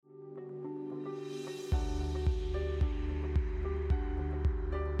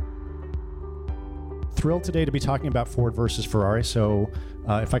thrilled today to be talking about Ford versus Ferrari. So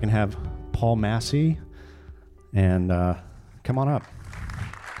if I can have Paul Massey and come on up.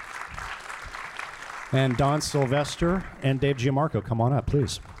 And Don Sylvester and Dave Gianmarco, come on up,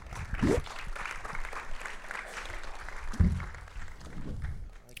 please.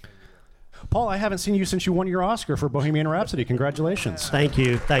 Paul, I haven't seen you since you won your Oscar for Bohemian Rhapsody. Congratulations. Thank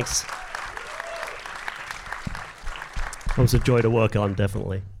you. Thanks. It was a joy to work on,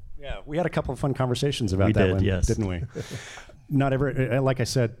 definitely. Yeah, we had a couple of fun conversations about that one, yes. didn't we? Not every, like I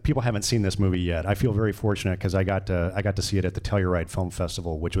said, people haven't seen this movie yet. I feel very fortunate because I got to see it at the Telluride Film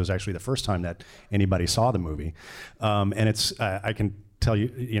Festival, which was actually the first time that anybody saw the movie. And it's I can tell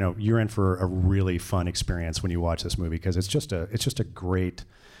you, you're in for a really fun experience when you watch this movie because it's just a great,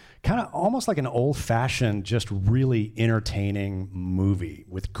 kind of almost like an old-fashioned, just really entertaining movie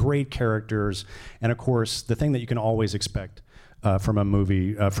with great characters. And of course, the thing that you can always expect from a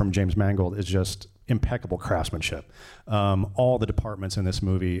movie from James Mangold is just impeccable craftsmanship. All the departments in this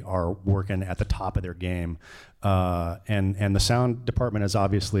movie are working at the top of their game, and the sound department is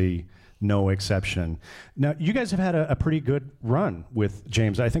obviously no exception. Now, you guys have had a pretty good run with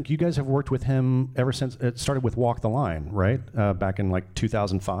James. I think you guys have worked with him ever since it started with Walk the Line, right? Back in like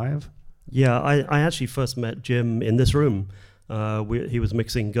 2005? Yeah, I actually first met Jim in this room. He was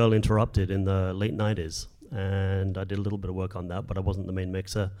mixing Girl Interrupted in the late 90s, and I did a little bit of work on that, but I wasn't the main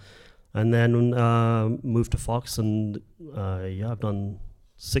mixer. And then moved to Fox, and I've done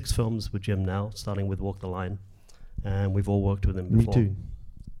 6 films with Jim now, starting with Walk the Line, and we've all worked with him before. Me too.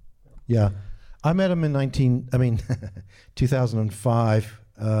 Yeah, I met him in 2005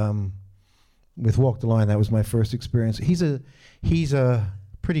 with Walk the Line. That was my first experience. He's a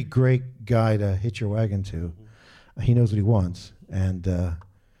pretty great guy to hitch your wagon to. Mm-hmm. He knows what he wants, and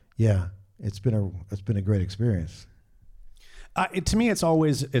it's been a great experience. To me,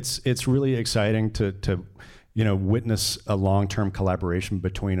 it's really exciting to witness a long-term collaboration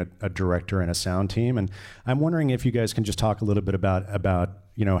between a director and a sound team. And I'm wondering if you guys can just talk a little bit about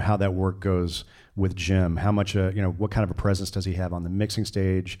how that work goes with Jim. How much what kind of a presence does he have on the mixing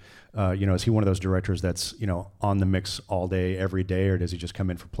stage? Is he one of those directors that's on the mix all day, every day, or does he just come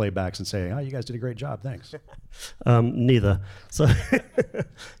in for playbacks and say, "Oh, you guys did a great job, thanks"? Neither. So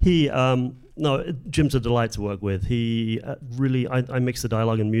Jim's a delight to work with. He I mix the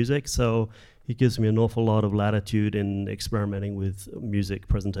dialogue and music, so he gives me an awful lot of latitude in experimenting with music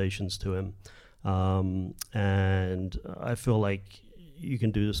presentations to him. And I feel like you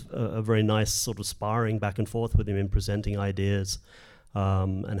can do a very nice sort of sparring back and forth with him in presenting ideas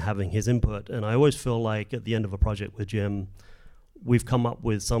and having his input. And I always feel like at the end of a project with Jim, we've come up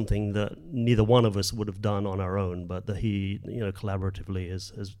with something that neither one of us would have done on our own, but that he, collaboratively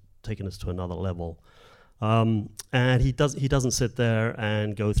has taken us to another level. And he doesn't sit there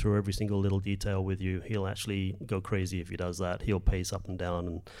and go through every single little detail with you. He'll actually go crazy if he does that. He'll pace up and down,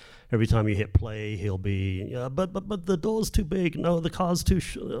 and every time you hit play, he'll be, but the door's too big. No, the car's too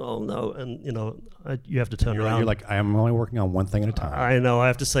oh no, and you have to turn around. You're like, I am only working on one thing at a time. I know. I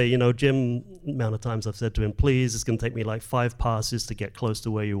have to say, Jim, the amount of times I've said to him, please, it's going to take me like 5 passes to get close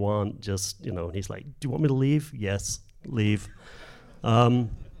to where you want. Just, and he's like, do you want me to leave? Yes, leave.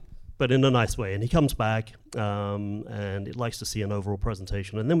 But in a nice way. And he comes back, and it likes to see an overall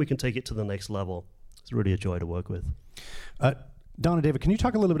presentation, and then we can take it to the next level. It's really a joy to work with. Don and David, can you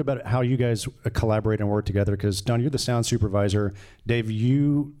talk a little bit about how you guys collaborate and work together? Because Don, you're the sound supervisor. Dave,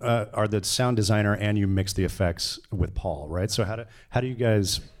 you are the sound designer, and you mix the effects with Paul, right? So how do you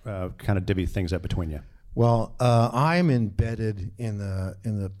guys kind of divvy things up between you? Well, I'm embedded in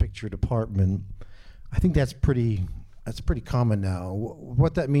the picture department. I think that's pretty common now.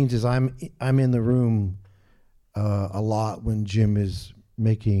 What that means is I'm in the room a lot when Jim is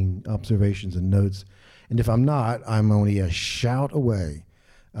making observations and notes, and if I'm not, I'm only a shout away,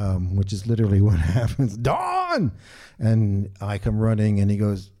 which is literally what happens. Don! And I come running, and he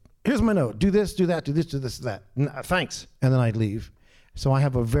goes, "Here's my note. Do this, do that, do this, do this, do that. Thanks." And then I leave. So I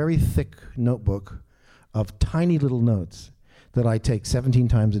have a very thick notebook of tiny little notes that I take 17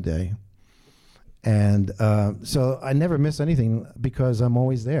 times a day. And so I never miss anything because I'm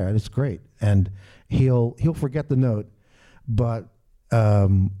always there. It's great. And he'll forget the note, but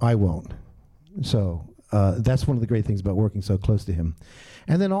I won't. So that's one of the great things about working so close to him.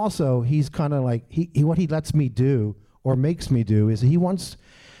 And then also, he's kind of like, what he lets me do or makes me do is he wants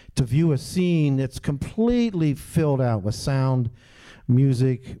to view a scene that's completely filled out with sound,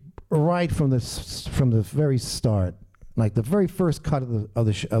 music, right from the very start, like the very first cut of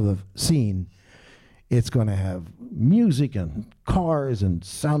the scene. It's going to have music and cars and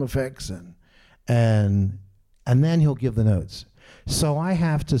sound effects and then he'll give the notes. So I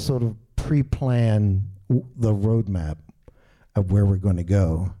have to sort of pre-plan the roadmap of where we're going to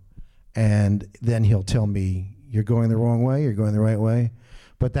go, and then he'll tell me, you're going the wrong way, you're going the right way.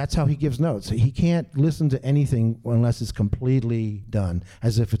 But that's how he gives notes. He can't listen to anything unless it's completely done,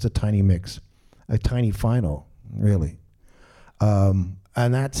 as if it's a tiny mix, a tiny final, really. And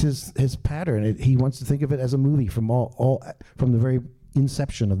that's his pattern. He wants to think of it as a movie from from the very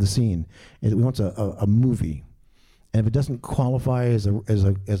inception of the scene. He wants a movie, and if it doesn't qualify as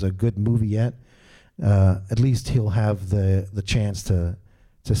a good movie yet, at least he'll have the chance to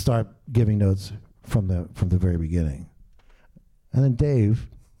start giving notes from the very beginning. And then Dave,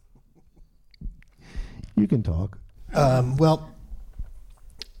 you can talk. Well,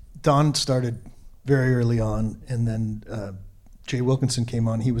 Don started very early on, and then Jay Wilkinson came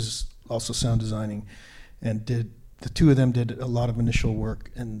on. He was also sound designing, and the two of them did a lot of initial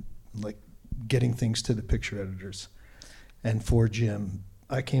work and like getting things to the picture editors. And for Jim,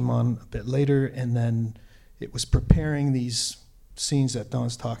 I came on a bit later, and then it was preparing these scenes that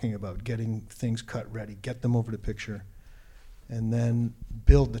Don's talking about, getting things cut ready, get them over to picture, and then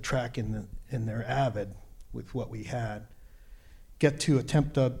build the track in their Avid with what we had. Get to a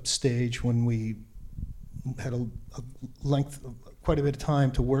temp dub stage when we had a length of quite a bit of time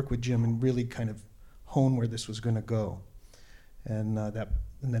to work with Jim and really kind of hone where this was going to go, and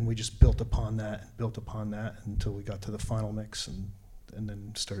then we just built upon that until we got to the final mix, and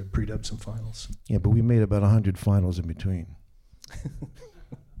then started pre-dub some finals. Yeah, but we made about 100 finals in between.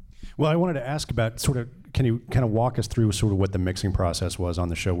 Well, I wanted to ask about can you kind of walk us through sort of what the mixing process was on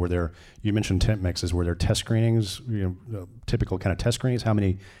the show? You mentioned temp mixes, were there test screenings, typical kind of test screenings? How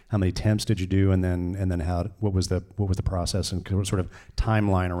many temps did you do, and then what was the process and sort of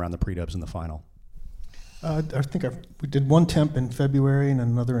timeline around the pre-dubs and the final? I think we did one temp in February and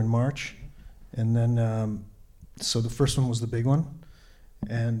another in March, and then so the first one was the big one,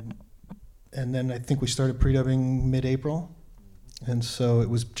 and then I think we started pre-dubbing mid-April. And so it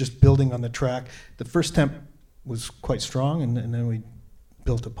was just building on the track. The first temp was quite strong, and then we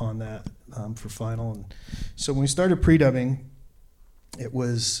built upon that for final. And so when we started pre-dubbing, it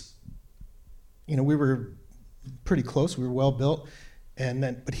was, we were pretty close. We were well built,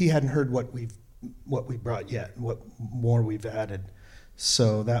 but he hadn't heard what we brought yet, what more we've added.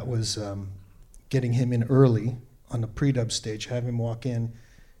 So that was getting him in early on the pre-dub stage, have him walk in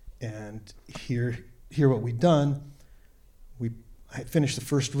and hear what we'd done. I finished the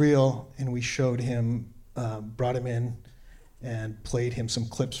first reel, and we showed him, brought him in, and played him some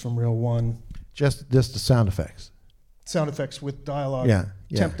clips from reel one. Just the sound effects. Sound effects with dialogue,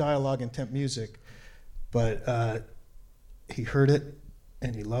 temp dialogue and temp music. But he heard it,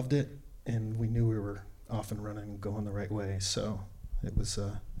 and he loved it, and we knew we were off and running and going the right way. So it was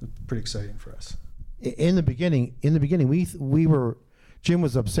pretty exciting for us. In the beginning, Jim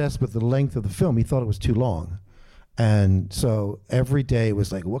was obsessed with the length of the film. He thought it was too long. And so every day it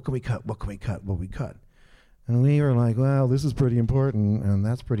was like, what can we cut? What can we cut? What we cut? And we were like, well, this is pretty important, and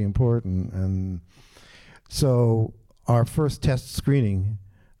that's pretty important. And so our first test screening,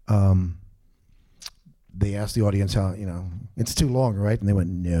 they asked the audience how, it's too long, right? And they went,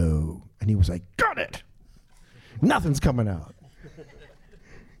 no. And he was like, got it. Nothing's coming out.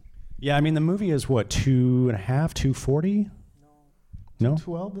 Yeah, I mean, the movie is what, 2.5, 240? No?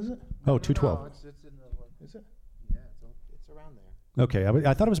 212, is it? Oh, 212. No, it's in the, is it? Yeah, it's around there. Okay,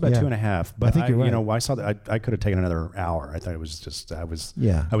 I thought it was about 2.5, but I think you're right. I saw that I could have taken another hour. I thought it was just I was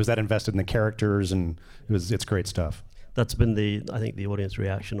that invested in the characters, and it's great stuff. That's been I think the audience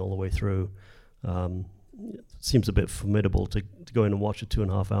reaction all the way through. It seems a bit formidable to go in and watch a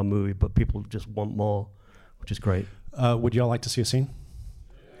 2.5-hour movie, but people just want more, which is great. Would y'all like to see a scene?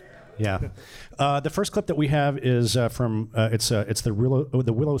 Yeah. The first clip that we have is from it's the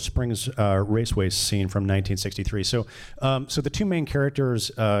Willow Springs Raceway scene from 1963. So the two main characters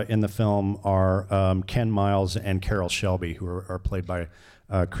in the film are Ken Miles and Carol Shelby, who are played by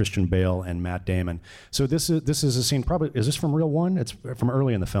Christian Bale and Matt Damon. So this is a scene. Probably is this from reel one? It's from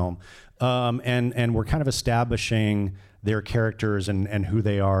early in the film, and we're kind of establishing their characters and who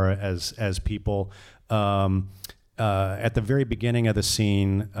they are as people. At the very beginning of the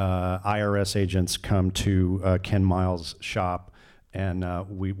scene, IRS agents come to Ken Miles' shop, and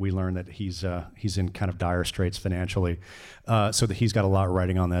we learn that he's in kind of dire straits financially, so that he's got a lot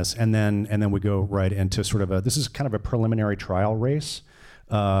riding on this. And then we go right into sort of this is kind of a preliminary trial race,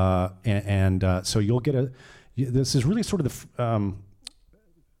 and so you'll get this is really sort of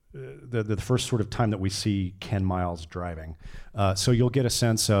the first sort of time that we see Ken Miles driving. So you'll get a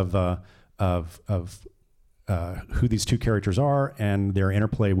sense of who these two characters are and their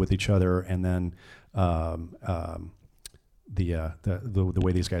interplay with each other, and then the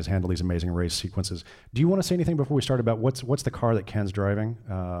way these guys handle these amazing race sequences. Do you want to say anything before we start about what's the car that Ken's driving?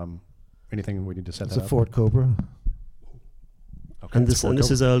 Anything we need to set It's that a up? Ford Cobra. Okay, And it's this Ford this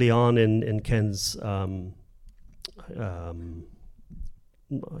Cobra. is early on in Ken's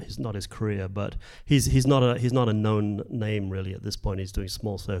he's not his career, but he's not a known name really at this point. He's doing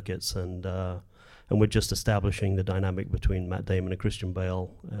small circuits, and we're just establishing the dynamic between Matt Damon and Christian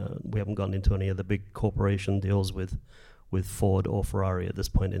Bale. We haven't gotten into any of the big corporation deals with Ford or Ferrari at this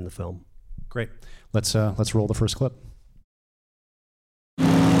point in the film. Great. Let's roll the first clip.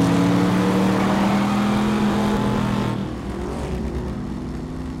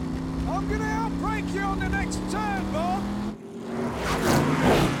 I'm gonna outbrake you on the next turn, Bob.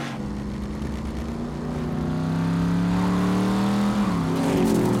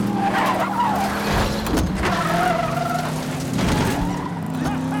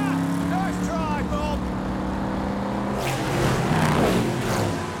 Nice try, Bob.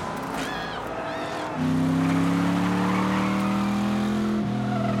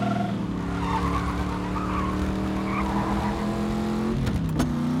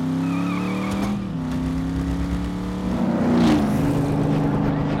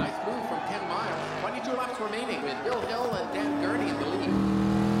 Nice move from Ken Miles. 22 laps remaining with Bill Hill and Dan Gurney in the lead.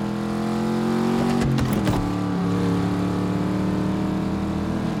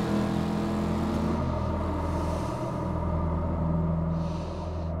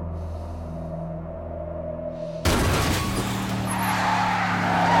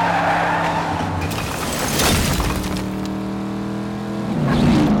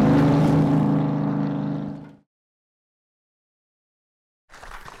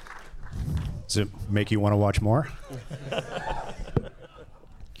 Does it make you want to watch more?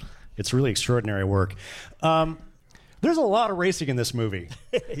 It's really extraordinary work. There's a lot of racing in this movie.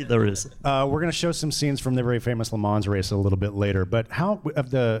 There is. We're going to show some scenes from the very famous Le Mans race a little bit later. But how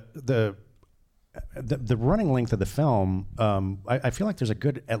of the running length of the film? I feel like there's a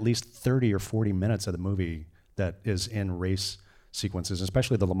good at least 30 or 40 minutes of the movie that is in race sequences,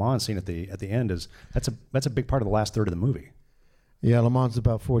 especially the Le Mans scene at the end. That's a big part of the last third of the movie. Yeah, Le Mans is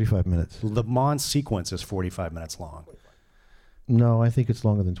about 45 minutes. Le Mans sequence is 45 minutes long. No, I think it's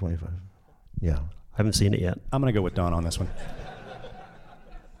longer than 25. Yeah. I haven't seen it yet. I'm going to go with Don on this one.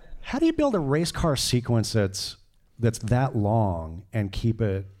 How do you build a race car sequence that's that long and keep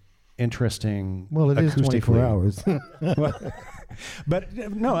it interesting? Well, it is 24 acoustically? hours. Well, but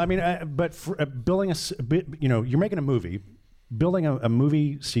no, I mean, but for, building you're making a movie, building a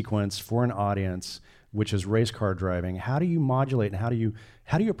movie sequence for an audience, which is race car driving. How do you modulate and how do you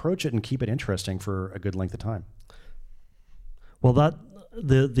approach it and keep it interesting for a good length of time? Well,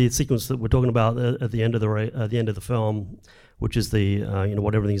 the sequence that we're talking about at the end of the film, which is the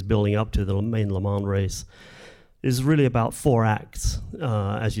what everything's building up to, the main Le Mans race, is really about 4 acts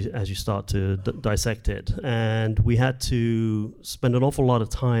as you start to dissect it. And we had to spend an awful lot of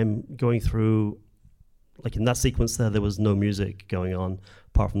time going through, like in that sequence there was no music going on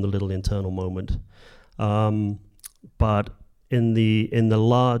apart from the little internal moment. But in the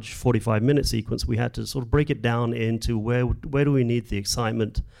large 45-minute sequence, we had to sort of break it down into where do we need the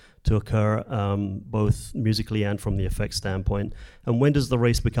excitement to occur, both musically and from the effects standpoint, and when does the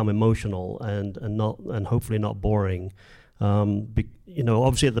race become emotional and hopefully not boring.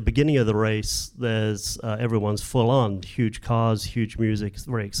 Obviously at the beginning of the race, there's everyone's full on, huge cars, huge music, it's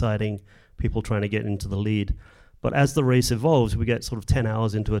very exciting, people trying to get into the lead. But as the race evolves, we get sort of 10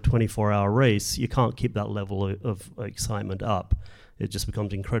 hours into a 24-hour race. You can't keep that level of excitement up. It just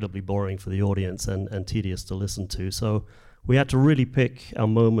becomes incredibly boring for the audience and tedious to listen to. So we had to really pick our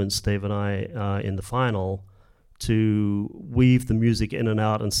moments, Dave and I, in the final, to weave the music in and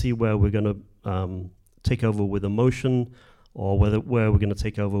out and see where we're going to take over with emotion, or where we're going to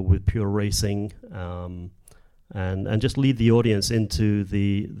take over with pure racing, and just lead the audience into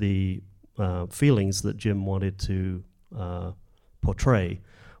the feelings that Jim wanted to portray,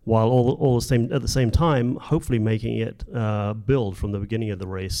 while at the same time, hopefully making it build from the beginning of the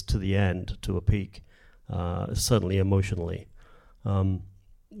race to the end to a peak, certainly emotionally.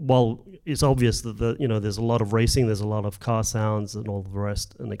 While it's obvious that there's a lot of racing, there's a lot of car sounds and all the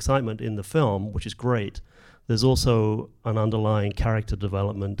rest, and excitement in the film, which is great. There's also an underlying character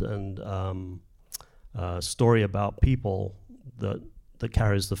development and story about people that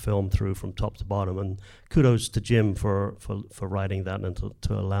carries the film through from top to bottom. And kudos to Jim for writing that and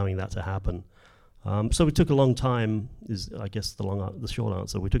to allowing that to happen. So we took a long time, is I guess the short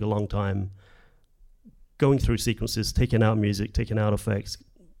answer. We took a long time going through sequences, taking out music, taking out effects,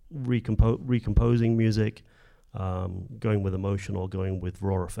 recomposing music, going with emotion or going with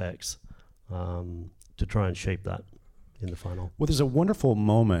raw effects, to try and shape that. in the final. Well, there's a wonderful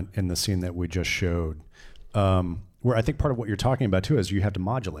moment in the scene that we just showed, where I think part of what you're talking about too is you have to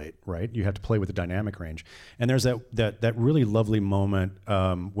modulate, right? You have to play with the dynamic range, and there's that really lovely moment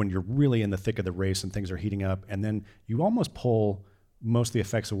when you're really in the thick of the race and things are heating up, and then you almost pull most of the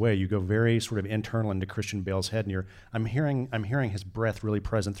effects away. You go very sort of internal into Christian Bale's head, and I'm hearing his breath really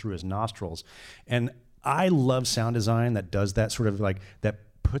present through his nostrils, and I love sound design that does that sort of like that.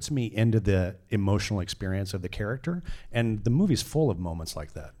 Puts me into the emotional experience of the character, and the movie's full of moments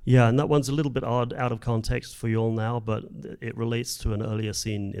like that. Yeah, and that one's a little bit odd, out of context for you all now, but it relates to an earlier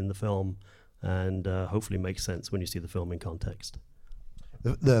scene in the film, and hopefully makes sense when you see the film in context.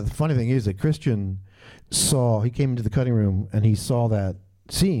 The funny thing is that Christian he came into the cutting room and he saw that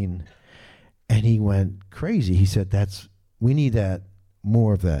scene, and he went crazy. He said, we need that,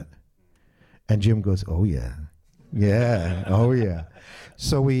 more of that. And Jim goes, oh yeah, oh yeah.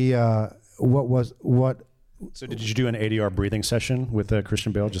 So So did you do an ADR breathing session with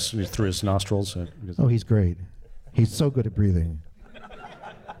Christian Bale just through his nostrils? Oh, he's great. He's so good at breathing.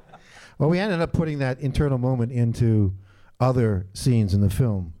 Well, we ended up putting that internal moment into other scenes in the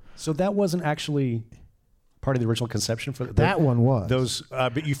film. So that wasn't actually part of the original conception for that one was those,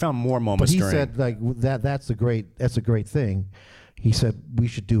 but you found more moments. But he during. said like that's a great thing. He said we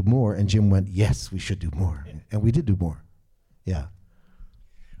should do more, and Jim went, yes, we should do more, and we did do more. Yeah.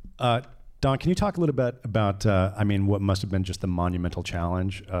 Don, can you talk a little bit about what must have been just the monumental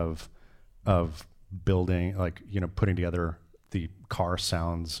challenge of building, putting together the car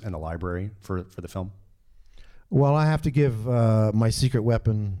sounds in the library for the film? Well, I have to give my secret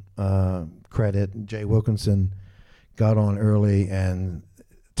weapon credit. Jay Wilkinson got on early and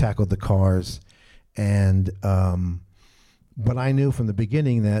tackled the cars, and but I knew from the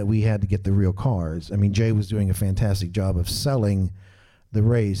beginning that we had to get the real cars. I mean, Jay was doing a fantastic job of selling the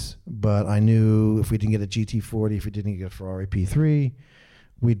race, but I knew if we didn't get a GT40, if we didn't get a Ferrari P3,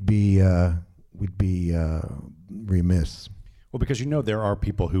 we'd be remiss. Well, because there are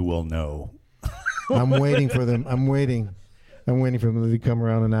people who will know. I'm waiting for them. I'm waiting for them to come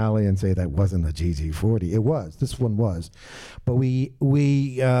around an alley and say that wasn't a GT40. It was. This one was. But we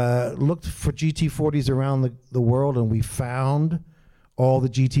looked for GT40s around the world, and we found all the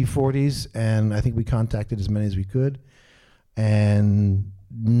GT40s, and I think we contacted as many as we could. And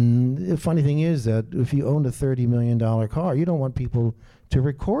the funny thing is that if you owned a $30 million car, you don't want people to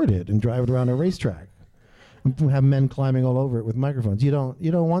record it and drive it around a racetrack. Have men climbing all over it with microphones. You don't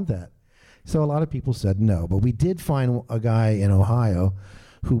want that. So a lot of people said no, but we did find a guy in Ohio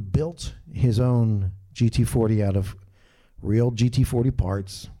who built his own GT40 out of real GT40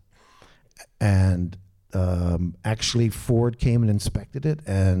 parts, and actually Ford came and inspected it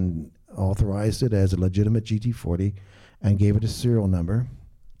and authorized it as a legitimate GT40 and gave it a serial number.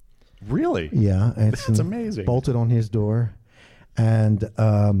 Really? Yeah. That's amazing. Bolted on his door, and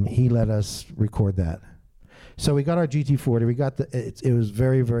he let us record that. So we got our GT40. We got it was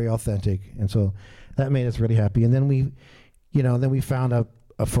very, very authentic, and so that made us really happy. And then we found a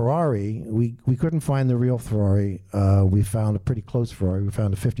Ferrari. We couldn't find the real Ferrari. We found a pretty close Ferrari. We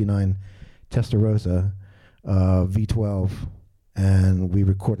found a '59 Testarossa V12, and we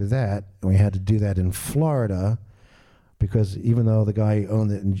recorded that. And we had to do that in Florida because even though the guy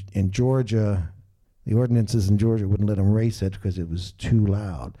owned it in Georgia, the ordinances in Georgia wouldn't let him race it because it was too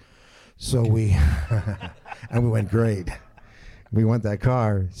loud. So we went, great. We want that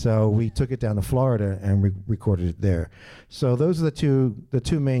car. So we took it down to Florida and recorded it there. So those are the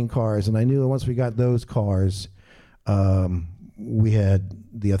two main cars. And I knew that once we got those cars, we had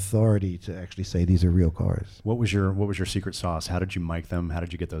the authority to actually say these are real cars. What was your secret sauce? How did you mic them? How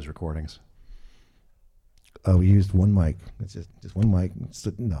did you get those recordings? We used one mic. It's just one mic.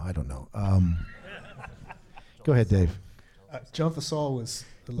 No, I don't know. Go ahead, Dave. John Fasal was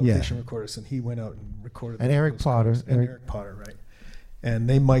the location recorder, and he went out and recorded. And Eric Potter. Eric Potter, right. And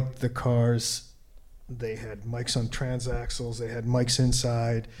they mic'd the cars. They had mics on transaxles. They had mics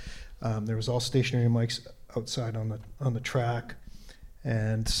inside. There was all stationary mics outside on the track.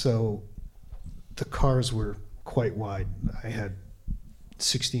 And so the cars were quite wide. I had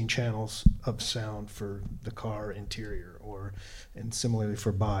 16 channels of sound for the car interior, and similarly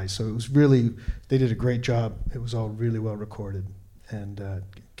for buy. So it was really, they did a great job. It was all really well recorded and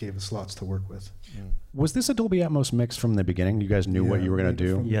gave us lots to work with. Yeah. Was this a Dolby Atmos mix from the beginning? You guys knew what you were going to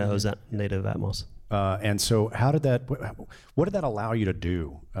do? Yeah, it was native Atmos. And so how did that, what did that allow you to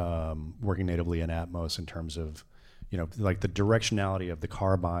do, working natively in Atmos in terms of, like the directionality of the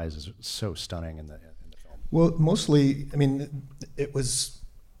car buys is so stunning in the film? Well, mostly, I mean, it was,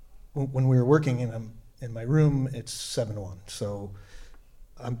 when we were working in my room, it's 7:1. So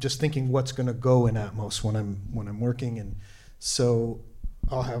I'm just thinking what's going to go in Atmos when I'm working, and so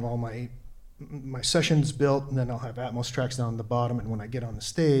I'll have all my sessions built, and then I'll have Atmos tracks down the bottom. And when I get on the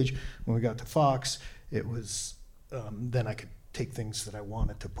stage, when we got to Fox, it was then I could take things that I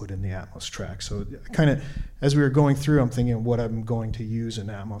wanted to put in the Atmos track. So kind of, as we were going through, I'm thinking what I'm going to use in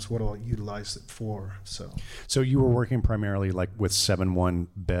Atmos, what I'll utilize it for. So you were working primarily like with 7/1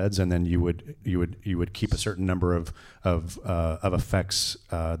 beds, and then you would keep a certain number of effects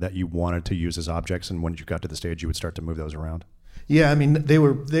that you wanted to use as objects, and when you got to the stage, you would start to move those around. Yeah, I mean they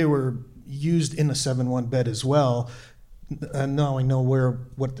were used in the 7/1 bed as well. And now I know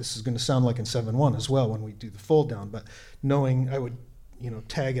what this is going to sound like in 7/1 as well when we do the fold down. But knowing I would,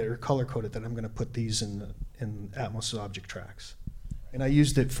 tag it or color code it that I'm going to put these in Atmos object tracks, and I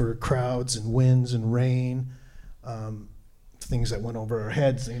used it for crowds and winds and rain, things that went over our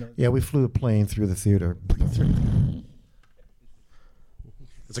heads. Yeah, we flew a plane through the theater.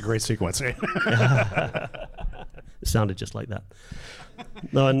 It's a great sequence. It sounded just like that.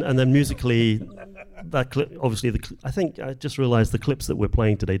 No, and then musically, that clip, obviously, I think I just realized the clips that we're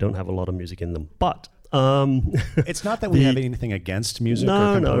playing today don't have a lot of music in them. But it's not that we have anything against music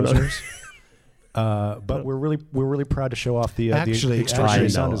or composers. But we're really proud to show off the extraordinary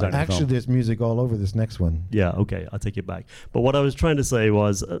sound design. Actually, there's music all over this next one. Yeah, okay, I'll take it back. But what I was trying to say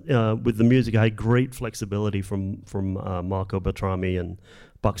was, with the music, I had great flexibility from Marco Bertrami and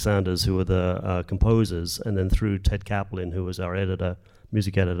Buck Sanders, who were the composers, and then through Ted Kaplan, who was our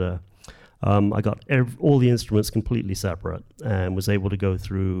music editor. I got all the instruments completely separate and was able to go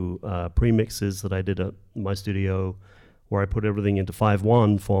through pre-mixes that I did at my studio, where I put everything into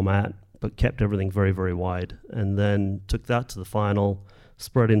 5/1 format, but kept everything very, very wide, and then took that to the final,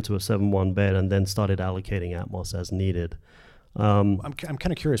 spread into a 7/1 bed, and then started allocating Atmos as needed. I'm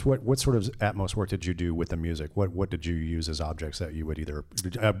kind of curious, what sort of Atmos work did you do with the music? What did you use as objects that you would either,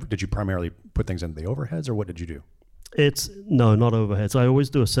 did you primarily put things into the overheads, or what did you do? No, not overheads. I always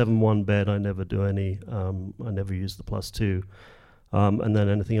do a 7/1 bed. I never do any, I never use the +2. And then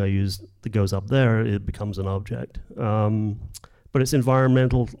anything I use that goes up there, it becomes an object. But it's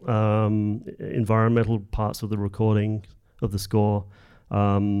environmental parts of the recording of the score,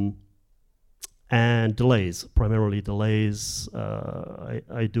 and delays, primarily delays.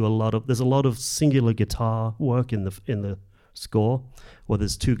 I do there's a lot of singular guitar work in the score, where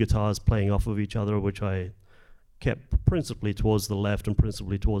there's two guitars playing off of each other, which I kept principally towards the left and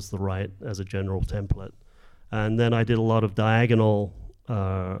principally towards the right as a general template. And then I did a lot of diagonal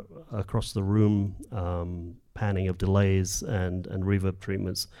across the room panning of delays and reverb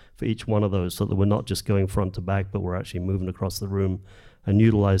treatments for each one of those, so that we're not just going front to back, but we're actually moving across the room, and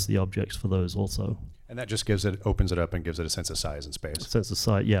utilize the objects for those also. And that just opens it up and gives it a sense of size and space. Sense of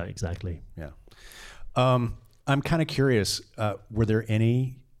size, yeah, exactly. Yeah. I'm kind of curious, were there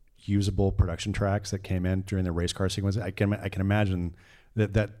any usable production tracks that came in during the race car sequence? I can imagine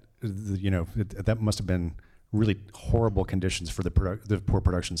that must have been really horrible conditions for the poor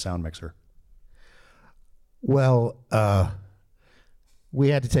production sound mixer. Well, we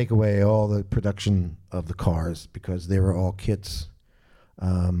had to take away all the production of the cars because they were all kits.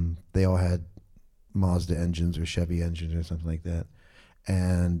 They all had Mazda engines or Chevy engines or something like that.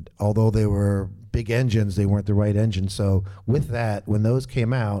 And although they were big engines, they weren't the right engines. So with that, when those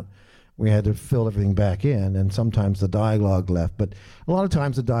came out, we had to fill everything back in, and sometimes the dialogue left. But a lot of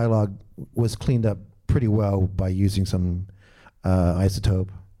times the dialogue was cleaned up pretty well by using some isotope.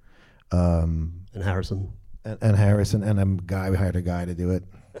 And Harrison. And Harrison, and we hired a guy to do it.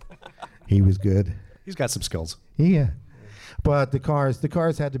 He was good. He's got some skills. Yeah. But the cars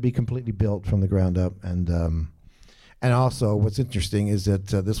had to be completely built from the ground up, and also what's interesting is that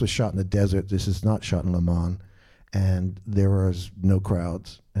this was shot in the desert. This is not shot in Le Mans, and there was no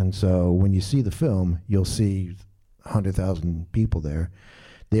crowds. And so when you see the film, you'll see 100,000 people there.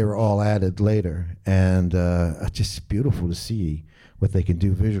 They were all added later, and it's just beautiful to see what they can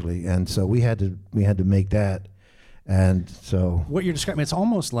do visually. And so we had to make that. And so what you're describing, it's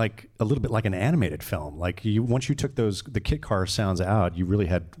almost like a little bit like an animated film. Like once you took the kit car sounds out, you really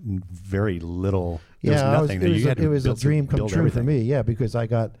had very little. There was nothing. It was a dream come true for me. Yeah, because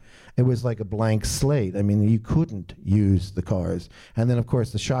it was like a blank slate. I mean, you couldn't use the cars. And then of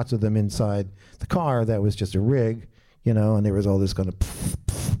course the shots of them inside the car, that was just a rig, and there was all this kind of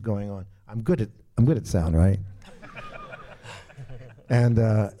going on. I'm good at sound, right? And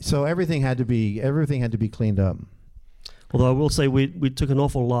so everything had to be cleaned up. Although I will say we took an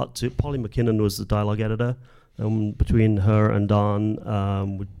awful lot to. Polly McKinnon was the dialogue editor. Between her and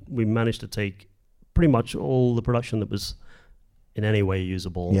Don, we managed to take pretty much all the production that was in any way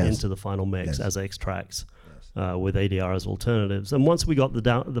usable into the final mix as extracts. Yes. with ADR as alternatives. And once we got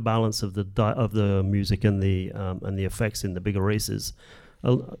the balance of the music and the effects in the bigger races,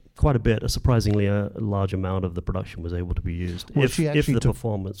 quite a bit, a surprisingly large amount of the production was able to be used. Well, if the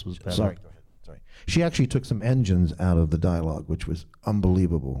performance was better. Sorry. She actually took some engines out of the dialogue, which was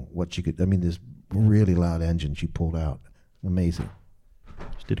unbelievable. What she could, I mean, this really loud engine she pulled out. Amazing.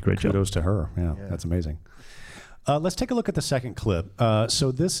 She did a great job. Kudos to her. Yeah, that's amazing. Let's take a look at the second clip.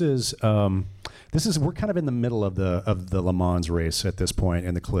 So this is we're kind of in the middle of the Le Mans race at this point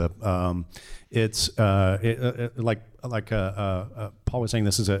in the clip. It's like Paul was saying,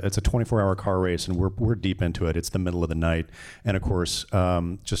 it's a 24-hour car race, and we're deep into it. It's the middle of the night, and of course,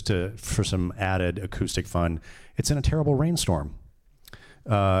 for some added acoustic fun, it's in a terrible rainstorm.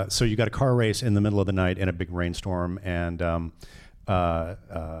 So you got a car race in the middle of the night in a big rainstorm, and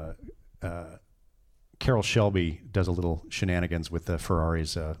Carroll Shelby does a little shenanigans with the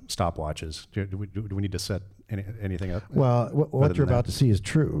Ferrari's stopwatches. Do we need to set anything up? Well, what you're about to see is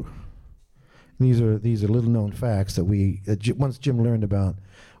true. These are little known facts that once Jim learned about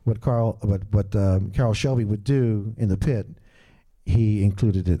what Carroll Shelby would do in the pit, he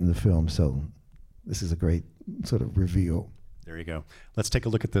included it in the film. So this is a great sort of reveal. There you go. Let's take a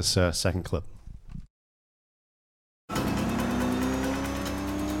look at this second clip.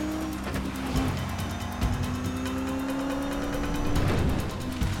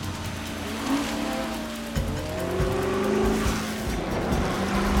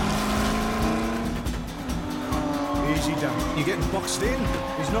 Easy done. You're getting boxed in.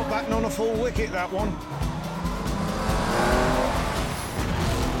 He's not batting on a full wicket, that one.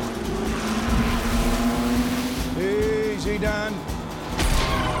 Easy done.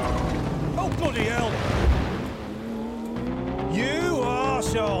 Oh, bloody hell. You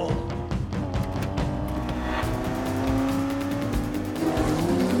arsehole.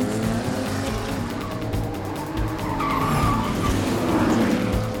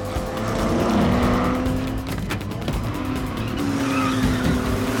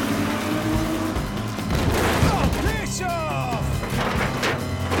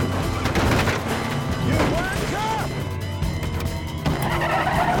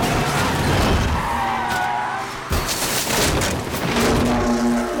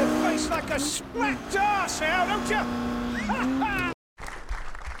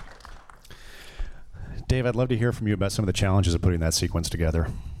 Dave, I'd love to hear from you about some of the challenges of putting that sequence together.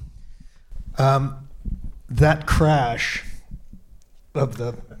 That crash of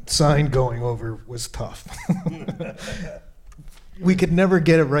the sign going over was tough. We could never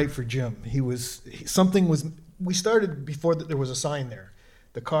get it right for Jim. We started before there was a sign there.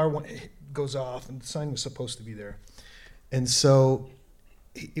 The car goes off and the sign was supposed to be there. And so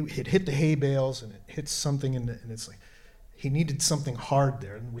it hit the hay bales and it hits something and it's like, he needed something hard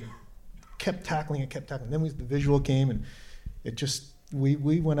there. And we kept tackling it. Then the visual came, and it just we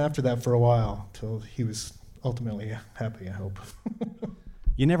went after that for a while till he was ultimately happy, I hope.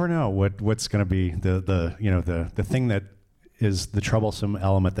 You never know what's going to be the thing that is the troublesome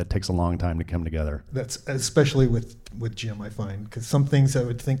element that takes a long time to come together. That's especially with Jim, I find, because some things I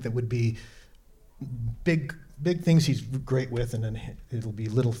would think that would be big things he's great with, and then it'll be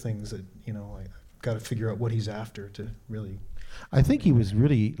little things that I got to figure out what he's after to really. I think he was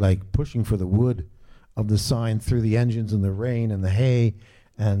really like pushing for the wood of the sign through the engines and the rain and the hay,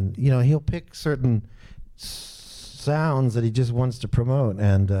 and he'll pick certain sounds that he just wants to promote,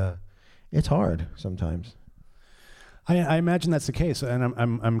 and it's hard sometimes. I imagine that's the case, and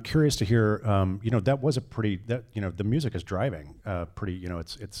I'm curious to hear. That was the music is driving pretty.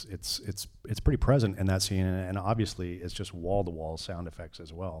 It's pretty present in that scene, and obviously it's just wall to wall sound effects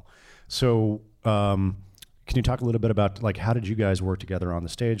as well. So. Can you talk a little bit about how did you guys work together on the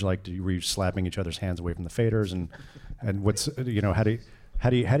stage? Were you slapping each other's hands away from the faders, and what's how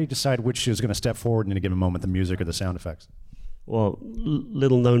do you decide which is going to step forward in a given moment, the music or the sound effects? Well,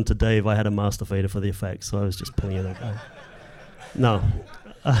 little known to Dave, I had a master fader for the effects, so I was just pulling it out. No.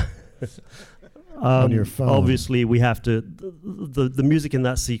 On your phone. Obviously, we have to. The music in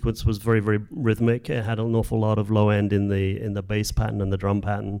that sequence was very, very rhythmic. It had an awful lot of low end in the bass pattern and the drum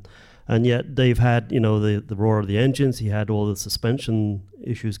pattern. And yet Dave had, the roar of the engines. He had all the suspension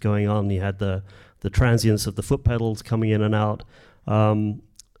issues going on. He had the transients of the foot pedals coming in and out.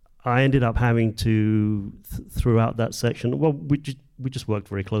 I ended up having to, throughout that section, well, we just worked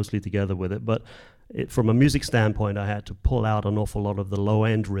very closely together with it. But from a music standpoint, I had to pull out an awful lot of the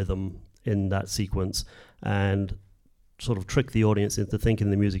low-end rhythm in that sequence and sort of trick the audience into thinking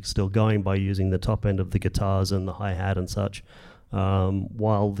the music's still going by using the top end of the guitars and the hi-hat and such.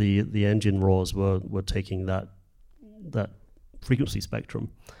 While the engine roars were taking that frequency spectrum.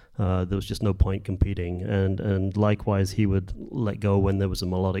 There was just no point competing, and likewise he would let go when there was a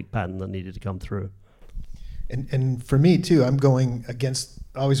melodic pattern that needed to come through. And for me too, I'm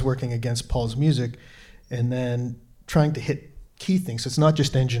always working against Paul's music, and then trying to hit key things. So it's not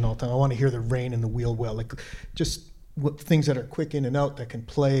just engine all the time. I want to hear the rain and the wheel well, like just things that are quick in and out that can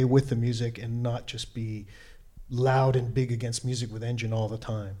play with the music and not just be loud and big against music with engine all the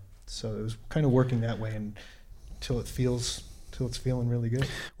time. So it was kind of working that way until it's feeling really good.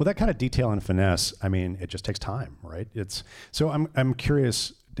 Well, that kind of detail and finesse, I mean, it just takes time, right? I'm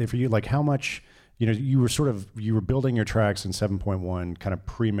curious, Dave, for you, like how much, you were building your tracks in 7.1, kind of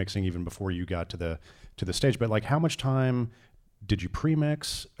pre-mixing even before you got to the stage, but like how much time did you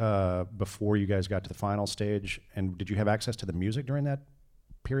pre-mix before you guys got to the final stage? And did you have access to the music during that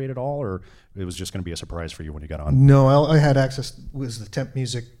period at all, or it was just going to be a surprise for you when you got on? No, I had access, was the temp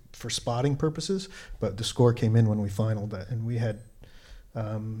music for spotting purposes, but the score came in when we finaled that, and we had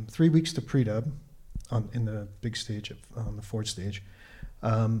 3 weeks to pre-dub in the big stage, on the Ford stage.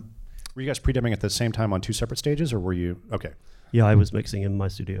 Were you guys pre-dubbing at the same time on two separate stages, or were you, okay? Yeah, I was mixing in my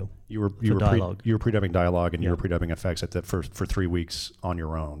studio. You were pre-dubbing dialogue, and you were pre-dubbing effects for 3 weeks on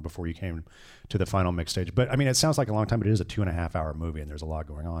your own before you came to the final mix stage. But I mean, it sounds like a long time, but it is a 2.5 hour movie, and there's a lot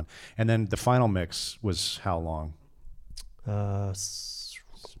going on. And then the final mix was how long? 1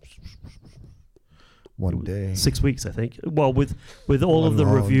 day. 6 weeks, I think. Well, with all of the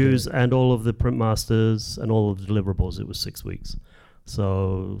reviews and all of the print masters and all of the deliverables, it was 6 weeks.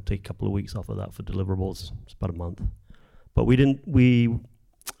 So take a couple of weeks off of that for deliverables. It's about a month. But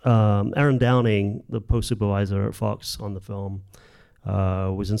Aaron Downing, the post supervisor at Fox on the film,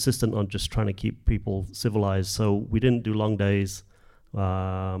 was insistent on just trying to keep people civilized. So we didn't do long days,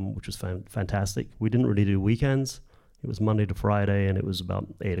 which was fantastic. We didn't really do weekends. It was Monday to Friday, and it was about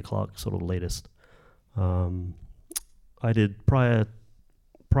 8 o'clock, sort of latest. I did prior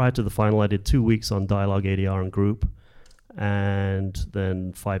to the final, I did 2 weeks on dialogue, ADR, and group, and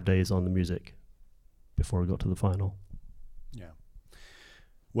then 5 days on the music before we got to the final. Yeah.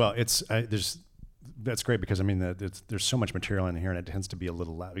 Well, that's great because I mean there's so much material in here, and it tends to be a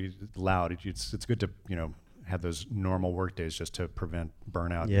little loud. It's good to have those normal work days just to prevent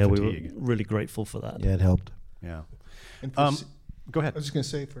burnout. Yeah, and fatigue. We were really grateful for that. Yeah, it helped. Yeah. And go ahead. I was just going to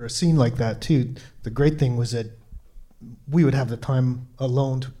say, for a scene like that too, the great thing was that we would have the time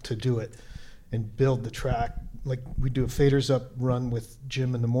alone to do it and build the track. Like we'd do a faders up run with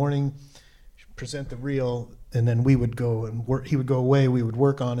Jim in the morning, present the reel, and then we would go and work. He would go away, we would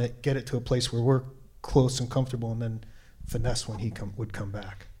work on it, get it to a place where we're close and comfortable, and then finesse when he would come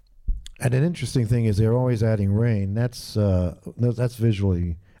back. And an interesting thing is they're always adding rain. That's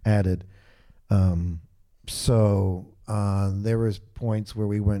visually added. So there was points where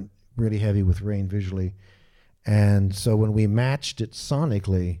we went really heavy with rain visually, and so when we matched it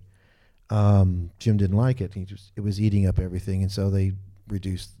sonically, Jim didn't like it. It was eating up everything, and so they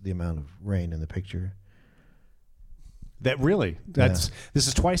reduced the amount of rain in the picture. This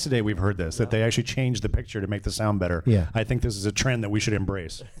is twice a day we've heard this, that they actually changed the picture to make the sound better. Yeah. I think this is a trend that we should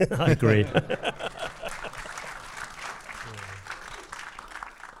embrace. I agree.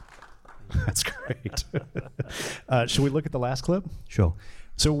 That's great. Should we look at the last clip? Sure.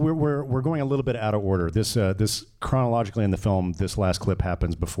 So we're going a little bit out of order. This chronologically in the film, this last clip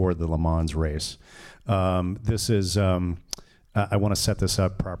happens before the Le Mans race. This is. I want to set this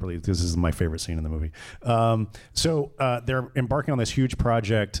up properly. This is my favorite scene in the movie. So they're embarking on this huge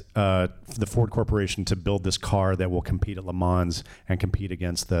project, the Ford Corporation, to build this car that will compete at Le Mans and compete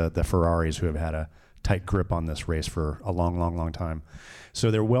against the Ferraris, who have had a tight grip on this race for a long, long, long time.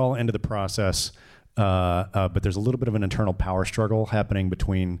 So they're well into the process, but there's a little bit of an internal power struggle happening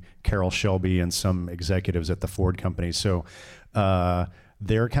between Carroll Shelby and some executives at the Ford company. So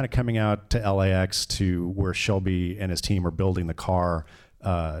they're kind of coming out to LAX to where Shelby and his team are building the car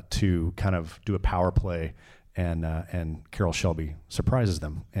to kind of do a power play, and Carroll Shelby surprises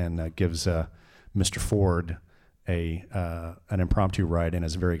them and gives Mr. Ford an impromptu ride in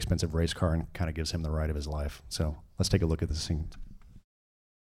his very expensive race car and kind of gives him the ride of his life. So let's take a look at this scene.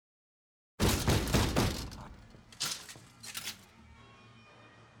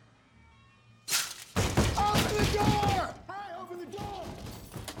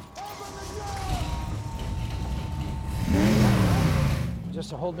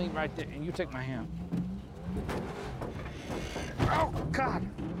 Just hold me right there, and you take my hand. Oh, God!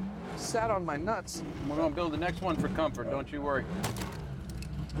 Sat on my nuts. We're gonna build the next one for comfort, don't you worry.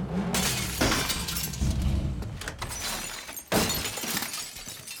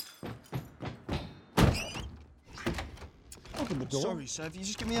 Open the door. Sorry, sir, if you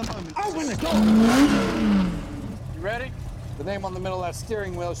just give me a moment. Open the door! You ready? The name on the middle of that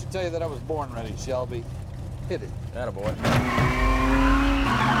steering wheel should tell you that I was born ready, Shelby. Hit it. Attaboy. Oh,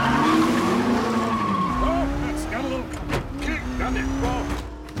 that's got a little kick, doesn't it? Whoa.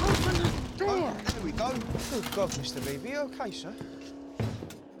 Open the door! There we go. Good God, Mr. Levy. You okay, sir?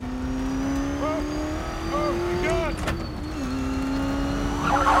 Oh my God!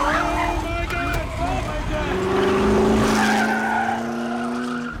 Oh my God! Oh my God!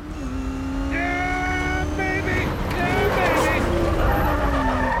 Yeah, baby! Yeah, baby!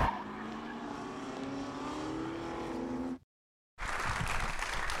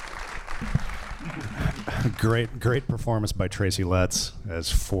 Great performance by Tracy Letts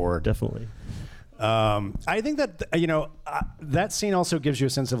as Ford. Definitely. I think that that scene also gives you a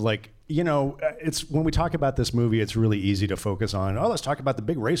sense of it's when we talk about this movie, it's really easy to focus on, let's talk about the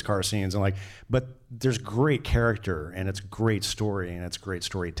big race car scenes but there's great character and it's great story and it's great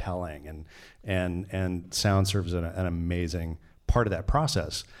storytelling and sound serves an amazing part of that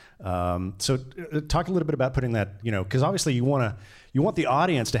process. So talk a little bit about putting that, because obviously you want the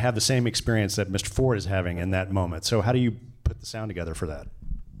audience to have the same experience that Mr. Ford is having in that moment. So how do you put the sound together for that?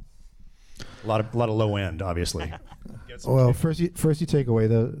 A lot of low end, obviously. Well, first you take away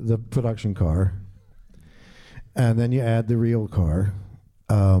the production car, and then you add the real car,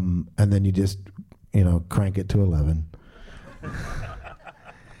 and then you just crank it to 11.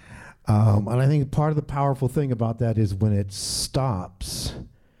 And I think part of the powerful thing about that is when it stops,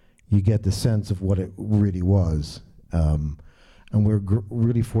 you get the sense of what it really was. And we're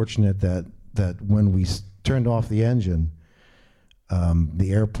really fortunate that when we turned off the engine,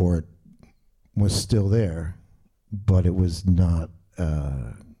 the airport was still there, but it was not.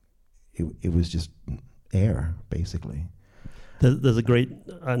 It was just air, basically. There's a great.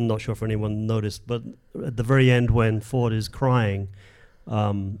 I'm not sure if anyone noticed, but at the very end when Ford is crying,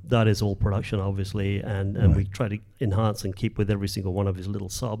 that is all production, obviously, and Right. we try to enhance and keep with every single one of his little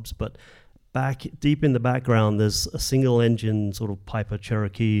subs. But back deep in the background, there's a single-engine sort of Piper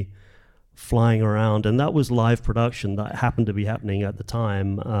Cherokee flying around, and that was live production that happened to be happening at the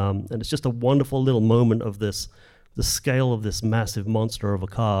time, and it's just a wonderful little moment of the scale of this massive monster of a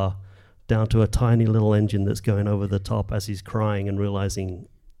car down to a tiny little engine that's going over the top as he's crying and realizing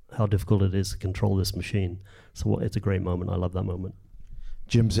how difficult it is to control this machine. So it's a great moment. I love that moment.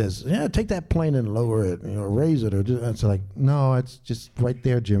 Jim says, "Yeah, take that plane and lower it, raise it," or it's like, no, it's just right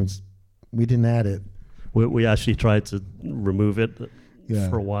there, Jim. We didn't add it. We actually tried to remove it Yeah.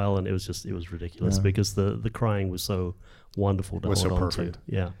 for a while, and it was ridiculous because the crying was so wonderful to Was so hold on to. perfect.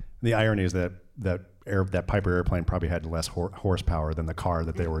 Yeah. The irony is that Piper airplane probably had less horsepower than the car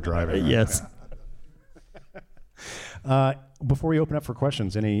that they were driving. Right? Yes. Before we open up for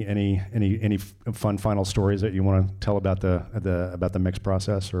questions, any fun final stories that you want to tell about the mix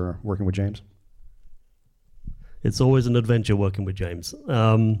process or working with James? It's always an adventure working with James.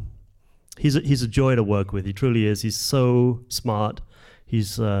 He's a joy to work with. He truly is. He's so smart.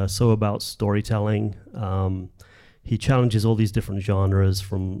 He's so about storytelling. He challenges all these different genres,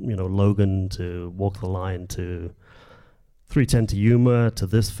 from Logan to Walk the Line to 310 to Yuma to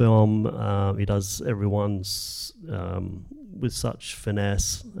this film. He does everyone's with such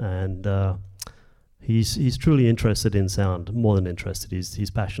finesse, and he's truly interested in sound. More than interested, he's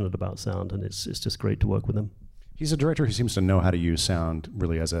passionate about sound, and it's just great to work with him. He's a director who seems to know how to use sound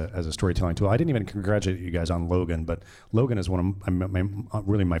really as a storytelling tool. I didn't even congratulate you guys on Logan, but Logan is one of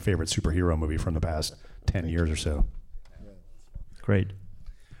really my favorite superhero movie from the past 10 years or so. Great.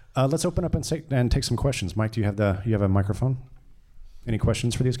 Let's open up and take some questions. Mike, do you have a microphone? Any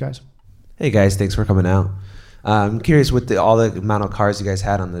questions for these guys? Hey guys, thanks for coming out. I'm curious, with all the amount of cars you guys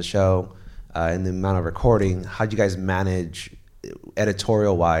had on the show and the amount of recording, how'd you guys manage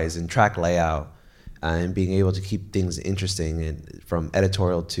editorial-wise and track layout and being able to keep things interesting and from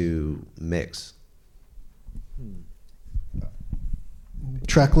editorial to mix?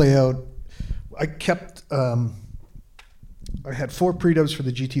 Track layout, I kept, I had 4 pre-dubs for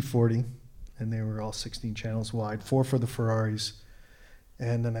the GT40, and they were all 16 channels wide, 4 for the Ferraris,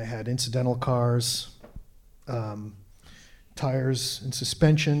 and then I had incidental cars, tires and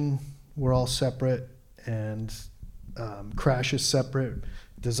suspension were all separate, and crashes separate,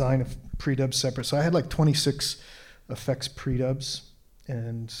 design of pre-dubs separate. So I had like 26 effects pre-dubs,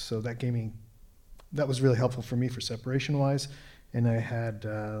 and so that was really helpful for me for separation wise. And I had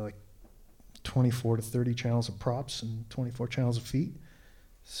like 24 to 30 channels of props and 24 channels of feet.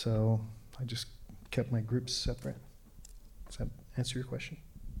 So I just kept my groups separate. Does that answer your question?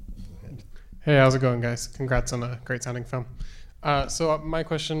 Hey, how's it going, guys? Congrats on a great sounding film. So my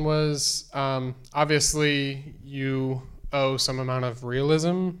question was, obviously you owe some amount of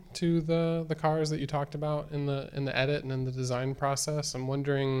realism to the cars that you talked about in the edit and in the design process. I'm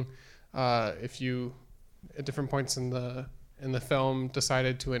wondering if you, at different points in the film,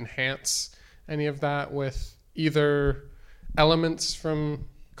 decided to enhance any of that with either elements from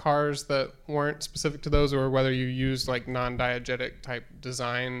cars that weren't specific to those, or whether you used like non-diegetic type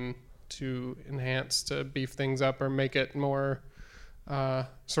design to enhance, to beef things up or make it more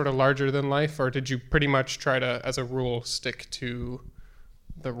sort of larger than life, or did you pretty much try to, as a rule, stick to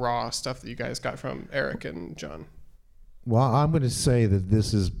the raw stuff that you guys got from Eric and John? Well, I'm going to say that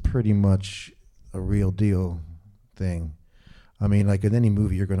this is pretty much a real deal thing. I mean, like in any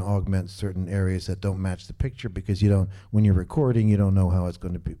movie, you're going to augment certain areas that don't match the picture because you don't, when you're recording, you don't know how it's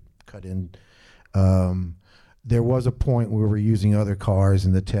going to be cut in. There was a point where we were using other cars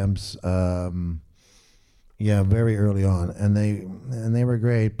in the temps, very early on, and they were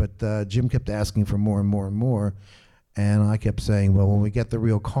great, but Jim kept asking for more and more and more, and I kept saying, well, when we get the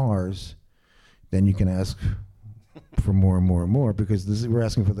real cars, then you can ask for more and more and more, because we're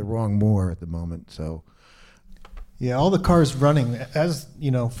asking for the wrong more at the moment, so. Yeah, all the cars running, as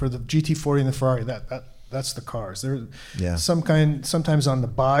you know, for the GT40 and the Ferrari, that's the cars. They're sometimes on the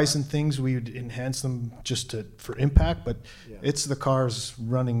buys and things we would enhance them just for impact, but it's the cars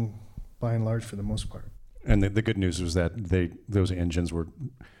running by and large for the most part. And the good news was that those engines were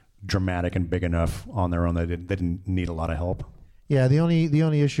dramatic and big enough on their own that they didn't need a lot of help. Yeah, the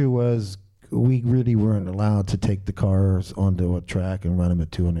only issue was we really weren't allowed to take the cars onto a track and run them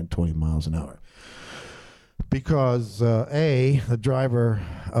at 220 miles an hour. Because A, the driver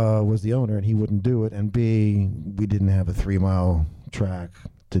was the owner and he wouldn't do it, and B, we didn't have a 3-mile track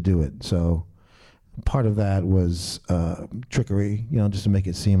to do it. So part of that was trickery, just to make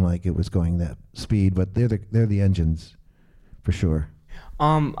it seem like it was going that speed. But they're the engines, for sure.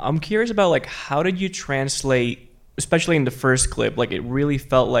 I'm curious about like how did you translate, especially in the first clip, like it really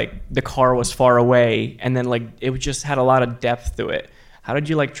felt like the car was far away, and then like it just had a lot of depth to it. How did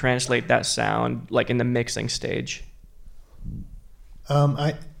you like translate that sound like in the mixing stage?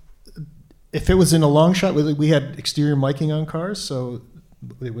 If it was in a long shot, we had exterior miking on cars, so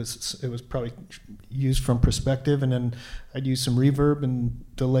it was probably used from perspective, and then I'd use some reverb and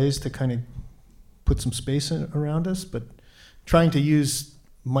delays to kind of put some space around us, but trying to use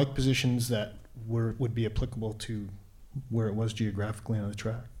mic positions that would be applicable to where it was geographically on the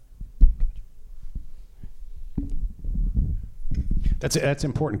track. That's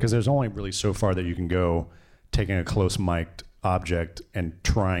important because there's only really so far that you can go taking a close mic'd object and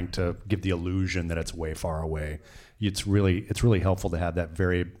trying to give the illusion that it's way far away. It's really helpful to have that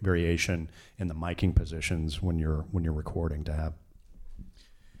variation in the miking positions when you're recording to have.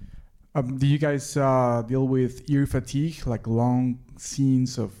 Do you guys deal with ear fatigue, like long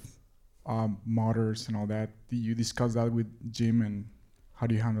scenes of motors and all that? Do you discuss that with Jim, and how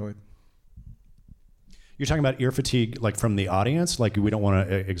do you handle it? You're talking about ear fatigue, like from the audience? Like we don't want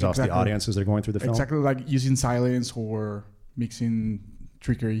to exhaust the audience as they're going through the film? Exactly, like using silence or mixing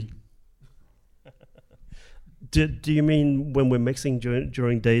trickery. Do you mean when we're mixing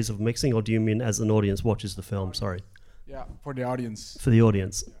during days of mixing, or do you mean as an audience watches the film? Sorry. Yeah, for the audience. For the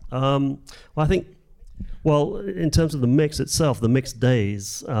audience. Well, I think, in terms of the mix itself, the mixed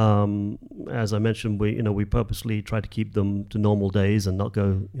days, as I mentioned, we purposely try to keep them to normal days and not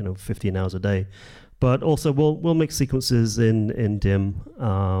go 15 hours a day. But also we'll mix sequences in DIM,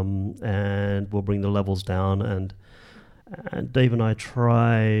 and we'll bring the levels down, and Dave and I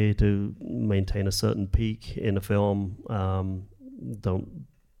try to maintain a certain peak in a film.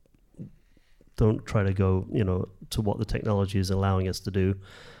 Don't try to go to what the technology is allowing us to do.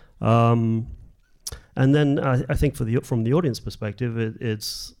 And then I think from the audience perspective,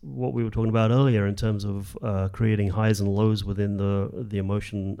 it's what we were talking about earlier in terms of creating highs and lows within the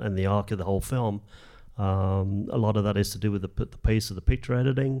emotion and the arc of the whole film. A lot of that is to do with the pace of the picture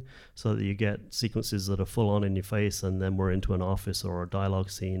editing, so that you get sequences that are full on in your face, and then we're into an office or a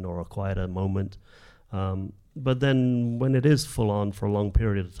dialogue scene or a quieter moment. But then when it is full on for a long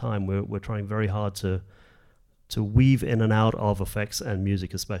period of time, we're trying very hard to weave in and out of effects and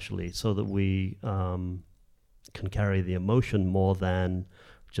music especially, so that we can carry the emotion more than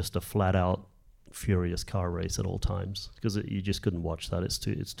just a flat out furious car race at all times, because you just couldn't watch that. It's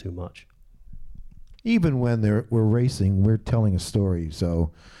too much. Even when we're racing, we're telling a story,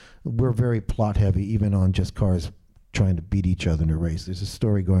 so we're very plot heavy, even on just cars trying to beat each other in a race. There's a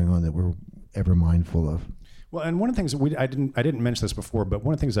story going on that we're ever mindful of. Well, and one of the things I didn't mention this before, but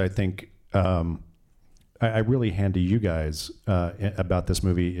one of the things I think I really hand to you guys about this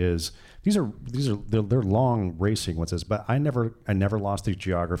movie is they're long racing sequences, but I never lost the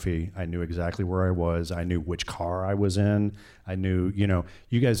geography. I knew exactly where I was. I knew which car I was in. I knew,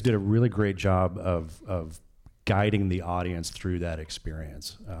 you guys did a really great job of guiding the audience through that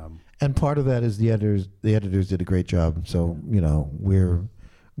experience. And part of that is the editors. The editors did a great job. So we're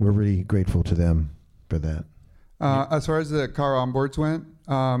really grateful to them for that. As far as the car onboards went,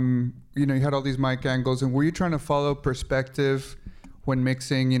 you had all these mic angles, and were you trying to follow perspective when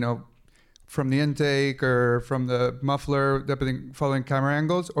mixing, from the intake or from the muffler, everything following camera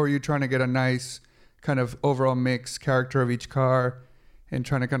angles, or are you trying to get a nice kind of overall mix character of each car and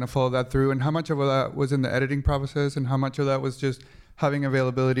trying to kind of follow that through? And how much of that was in the editing process, and how much of that was just having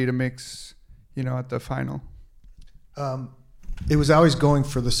availability to mix, at the final? It was always going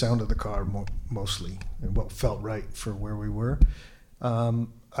for the sound of the car mostly, and what felt right for where we were.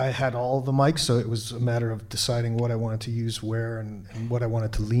 I had all the mics, so it was a matter of deciding what I wanted to use where and what I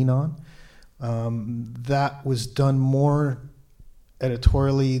wanted to lean on. That was done more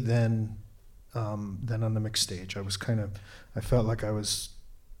editorially than on the mix stage. I felt like I was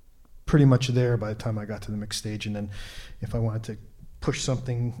pretty much there by the time I got to the mix stage, and then if I wanted to push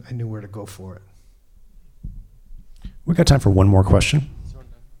something, I knew where to go for it. We got time for one more question.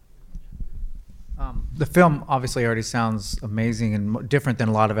 The film obviously already sounds amazing and different than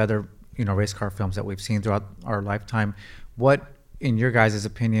a lot of other, race car films that we've seen throughout our lifetime. What, in your guys'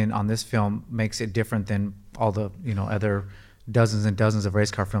 opinion, on this film makes it different than all the, other dozens and dozens of race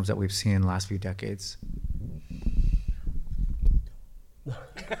car films that we've seen in the last few decades?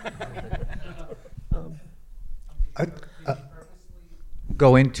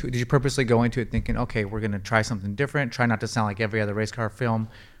 Did you purposely go into it thinking, okay, we're going to try something different, try not to sound like every other race car film,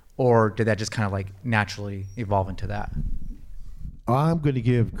 or did that just kind of naturally evolve into that? I'm going to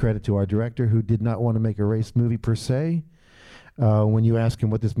give credit to our director, who did not want to make a race movie per se. When you ask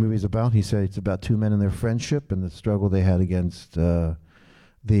him what this movie is about, he said it's about two men and their friendship and the struggle they had against the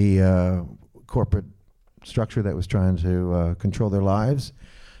corporate structure that was trying to control their lives.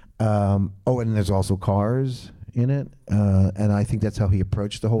 And there's also cars in it, and I think that's how he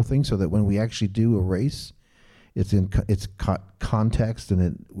approached the whole thing, so that when we actually do a race, it's in context,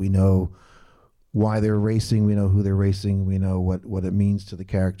 and we know why they're racing, we know who they're racing, we know what it means to the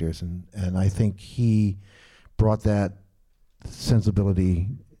characters, and I think he brought that sensibility,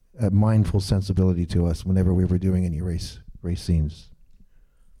 mindful sensibility to us whenever we were doing any race scenes.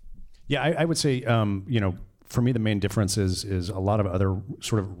 Yeah, I would say, for me, the main difference is a lot of other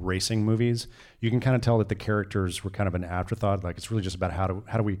sort of racing movies. You can kind of tell that the characters were kind of an afterthought. Like, it's really just about how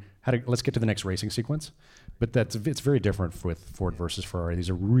do let's get to the next racing sequence. But it's very different with Ford versus Ferrari. These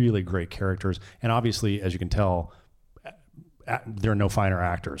are really great characters, and obviously, as you can tell, there are no finer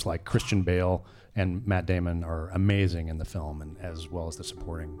actors. Like Christian Bale and Matt Damon are amazing in the film, and as well as the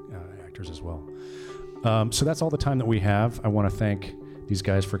supporting actors as well. So that's all the time that we have. I want to thank these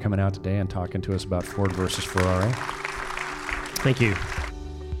guys for coming out today and talking to us about Ford versus Ferrari. Thank you.